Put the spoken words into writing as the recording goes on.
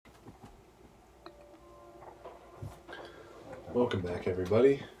Welcome back,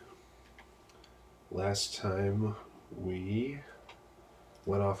 everybody. Last time we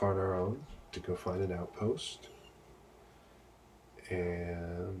went off on our own to go find an outpost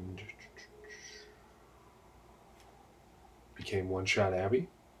and became one-shot Abby,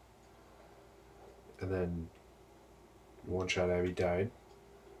 and then one-shot Abby died.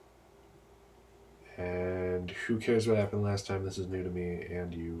 And who cares what happened last time? This is new to me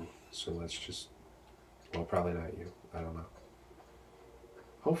and you, so let's just, well, probably not you, I don't know.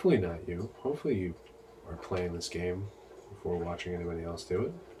 Hopefully not you. Hopefully you are playing this game before watching anybody else do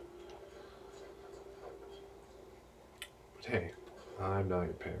it. But hey, I'm not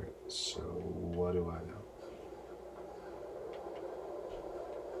your parent, so what do I know?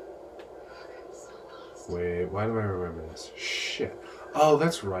 Wait, why do I remember this? Shit. Oh,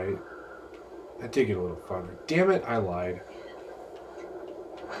 that's right. I did get a little farther. Damn it, I lied.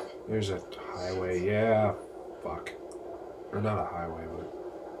 There's a highway. Yeah, fuck. Or not a highway, but...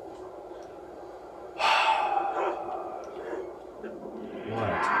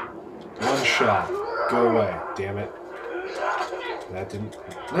 What? One shot. Go away. Damn it. That didn't...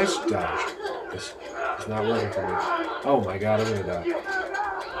 Nice dodge. This is not working for me. Oh my god, I'm gonna die.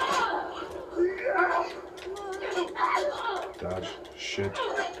 Dodge. Shit.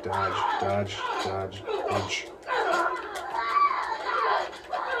 Dodge. Dodge. Dodge. Punch.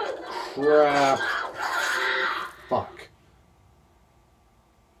 Crap. Fuck.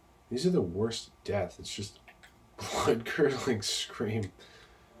 These are the worst deaths. It's just blood-curdling scream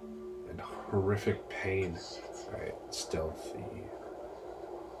and horrific pain. Alright, stealthy.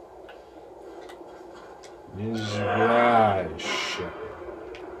 Ah, shit.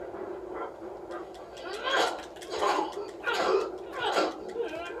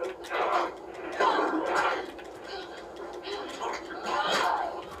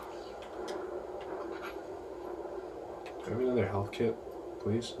 Do I have another health kit,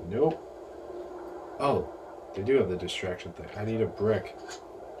 please? Nope. Oh, they do have the distraction thing. I need a brick.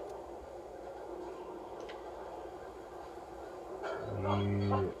 I need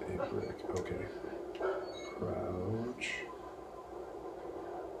a brick. Okay. Crouch.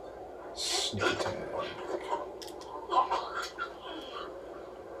 Sneak attack.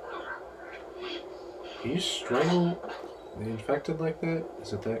 Can you strangle the infected like that?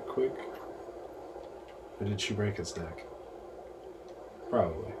 Is it that quick? Or did she break its neck?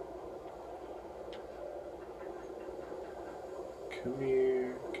 Probably. Come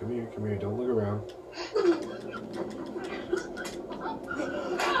here, come here, come here. Don't look around.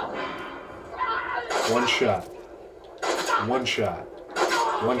 One shot. One shot.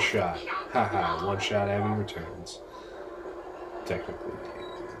 One shot. Haha, one shot Abby returns. Technically.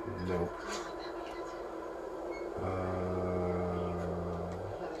 Nope.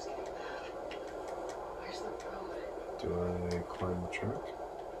 Do I climb the truck?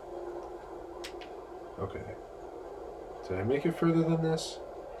 Okay. Did I make it further than this?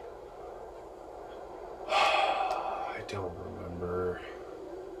 I don't remember.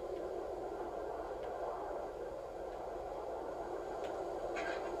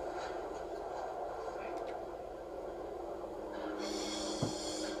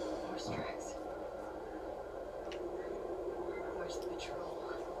 Horse tracks. Where's the patrol?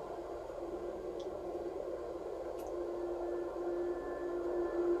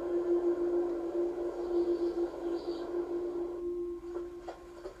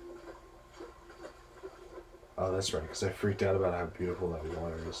 Oh, that's right, because I freaked out about how beautiful that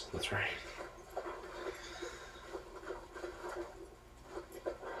water is. That's right.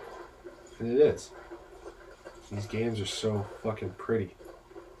 And it is. These games are so fucking pretty.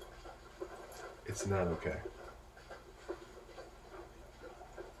 It's not okay.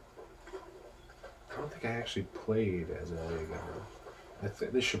 I don't think I actually played as Ellie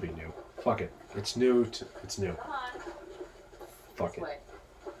again. This should be new. Fuck it. It's new. It's new. Come on. Fuck This it. way.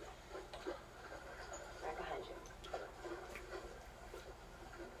 Right behind you.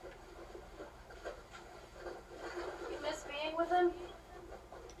 You miss being with him?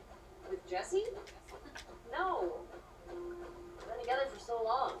 With Jesse? No. We've been together for so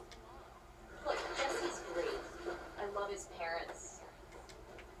long. Look, Jesse's great. I love his parents.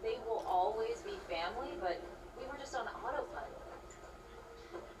 They will always be family, but we were just on autopilot.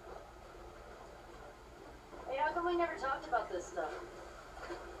 Hey, how come we never talked about this stuff?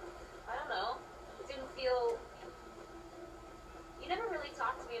 I don't know. It didn't feel... You never really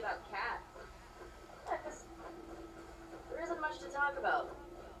talked to me about Kat. Yeah, 'cause there isn't much to talk about.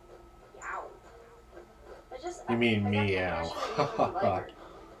 Yow. You mean I got the meow. impression that you really like her.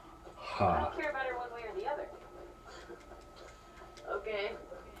 I Ha. don't care about her one way or the other. Okay.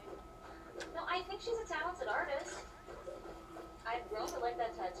 No, I think she's a talented artist. I've grown to like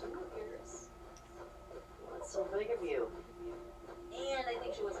that tattoo of yours. Well, it's so big of you. And I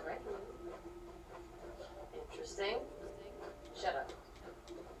think she wasn't ready. Interesting. Shut up.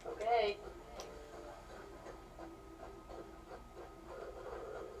 Okay.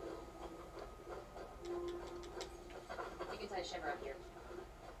 You can tie Shiver up here.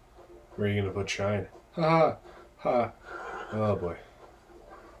 Where are you gonna put Shine? Ha ha. Oh boy.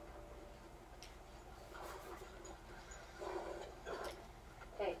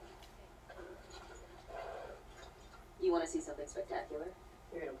 Hey. You want to see something spectacular?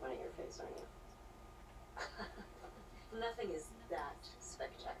 You're gonna point at your face, aren't you? Nothing is that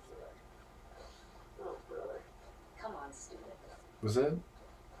spectacular. Oh, brother. Come on, stupid. Was that?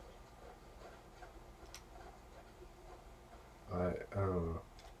 I don't know.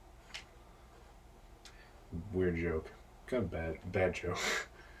 Weird joke. Kind of bad joke.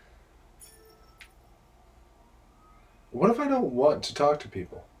 What if I don't want to talk to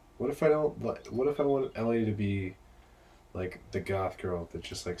people? What if I don't what if I want Ellie to be like the goth girl that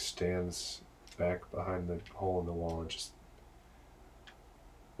just like stands back behind the hole in the wall and just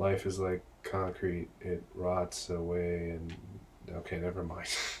life is like concrete, it rots away and okay, never mind.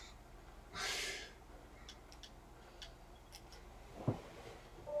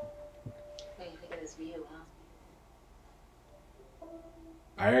 Hey, look at this view, huh?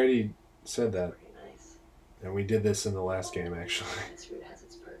 I already said that. Pretty nice. And we did this in the last game actually. This route has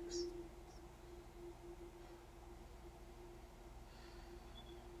its perks.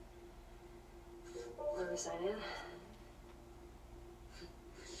 Where do we sign in?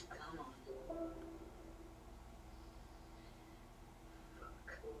 Come on.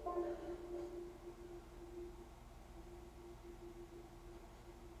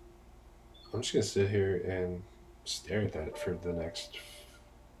 I'm just gonna sit here and stare at that for the next,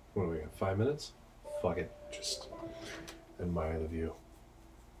 what do we got, 5 minutes? Fuck it, just admire the view.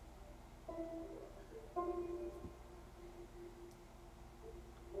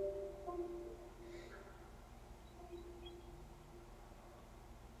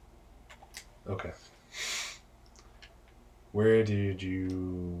 Okay. Where did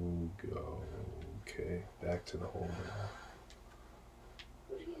you go? Okay, back to the hole.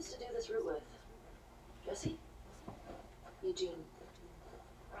 Who did you used to do this route with? Jesse? Eugene.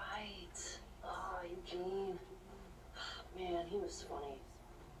 Right. Oh, Eugene. Man, he was funny.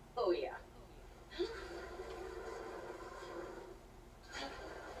 Oh, yeah.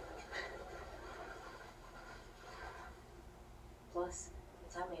 Plus,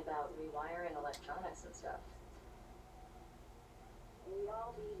 tell me about rewiring electronics and stuff. We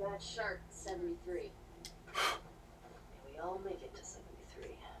all be that sharp 73. And we all make it to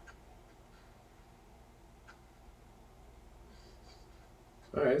 73.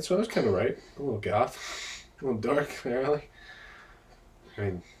 Alright, so I was kind of right. A little goth. A little dark, apparently. I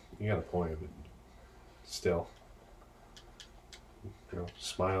mean, you got a point, but still. You know,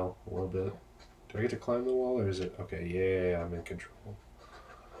 smile a little bit. Do I get to climb the wall, or is it... Okay, yeah, I'm in control.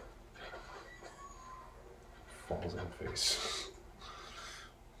 Falls in the face.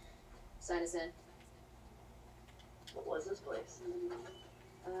 Sign us in. What was this place?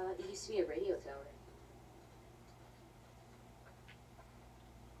 It used to be a radio tower.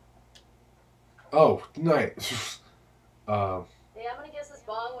 Oh, nice. Hey, I'm gonna guess this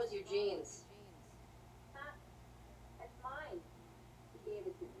bong was Eugene's. Huh? That's mine. He gave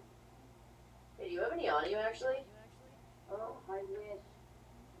it to me. Hey, do you have any on you, actually? Oh, I wish.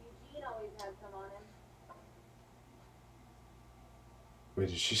 Eugene always had some on him. Wait,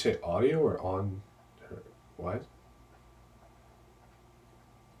 did she say audio or on her? What?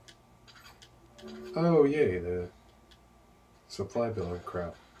 Oh, yay, the supply bill and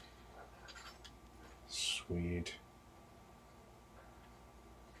crap. Sweet.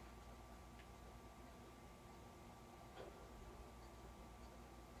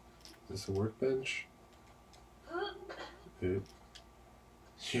 Is this a workbench? Oop.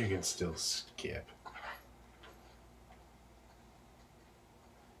 You can still skip.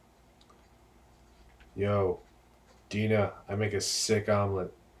 Yo, Dina, I make a sick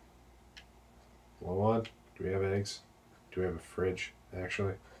omelet. Want one? Do we have eggs? Do we have a fridge,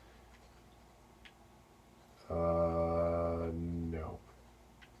 actually? No.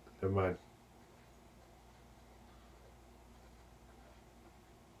 Never mind.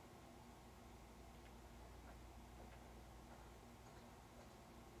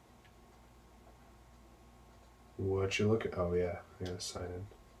 What you looking? Oh yeah, I gotta sign in.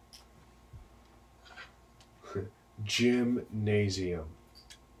 Gymnasium.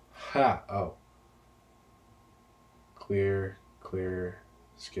 Ha! Oh. Clear, clear.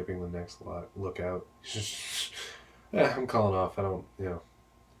 Skipping the next lot. Look out. Yeah, I'm calling off. I don't, you know.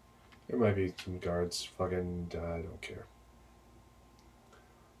 There might be some guards. Fucking, I don't care.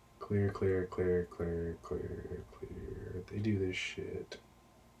 Clear, clear, clear, clear, clear, clear. They do this shit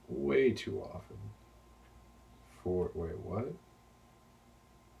way too often. Wait, what?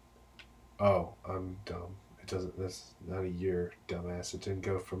 Oh, I'm dumb. It doesn't, that's not a year, dumbass. It didn't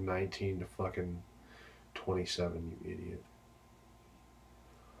go from 19 to fucking 27, you idiot.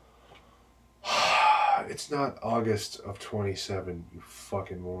 It's not August of 27, you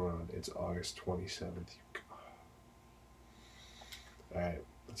fucking moron. It's August 27th. Alright,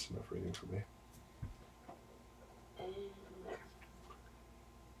 that's enough reading for me. And there.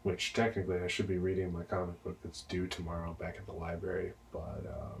 Which, technically, I should be reading my comic book that's due tomorrow back at the library, but,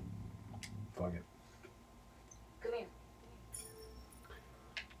 fuck it. Come here.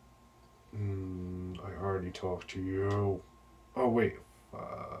 I already talked to you. Oh, wait.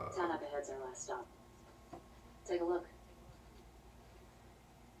 Town up ahead's our last stop. Take a look.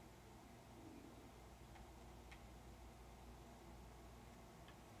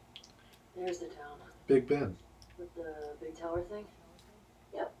 There's the town. Big Ben. With the big tower thing?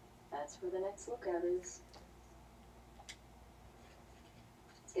 Yep, that's where the next lookout is.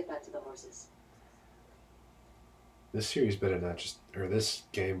 Let's get back to the horses. This series better not just, or this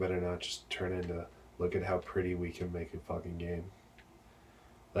game better not just turn into, look at how pretty we can make a fucking game.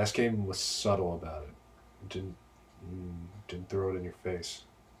 Last game was subtle about it. Didn't throw it in your face.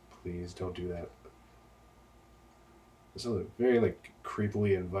 Please don't do that. It's a very, like,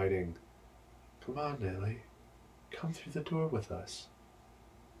 creepily inviting. Come on, Ellie. Come through the door with us.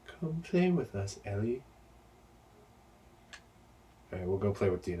 Come play with us, Ellie. Alright, we'll go play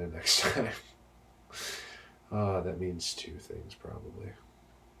with Dina next time. That means two things, probably.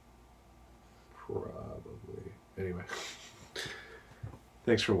 Anyway.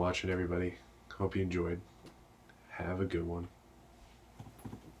 Thanks for watching, everybody. Hope you enjoyed. Have a good one.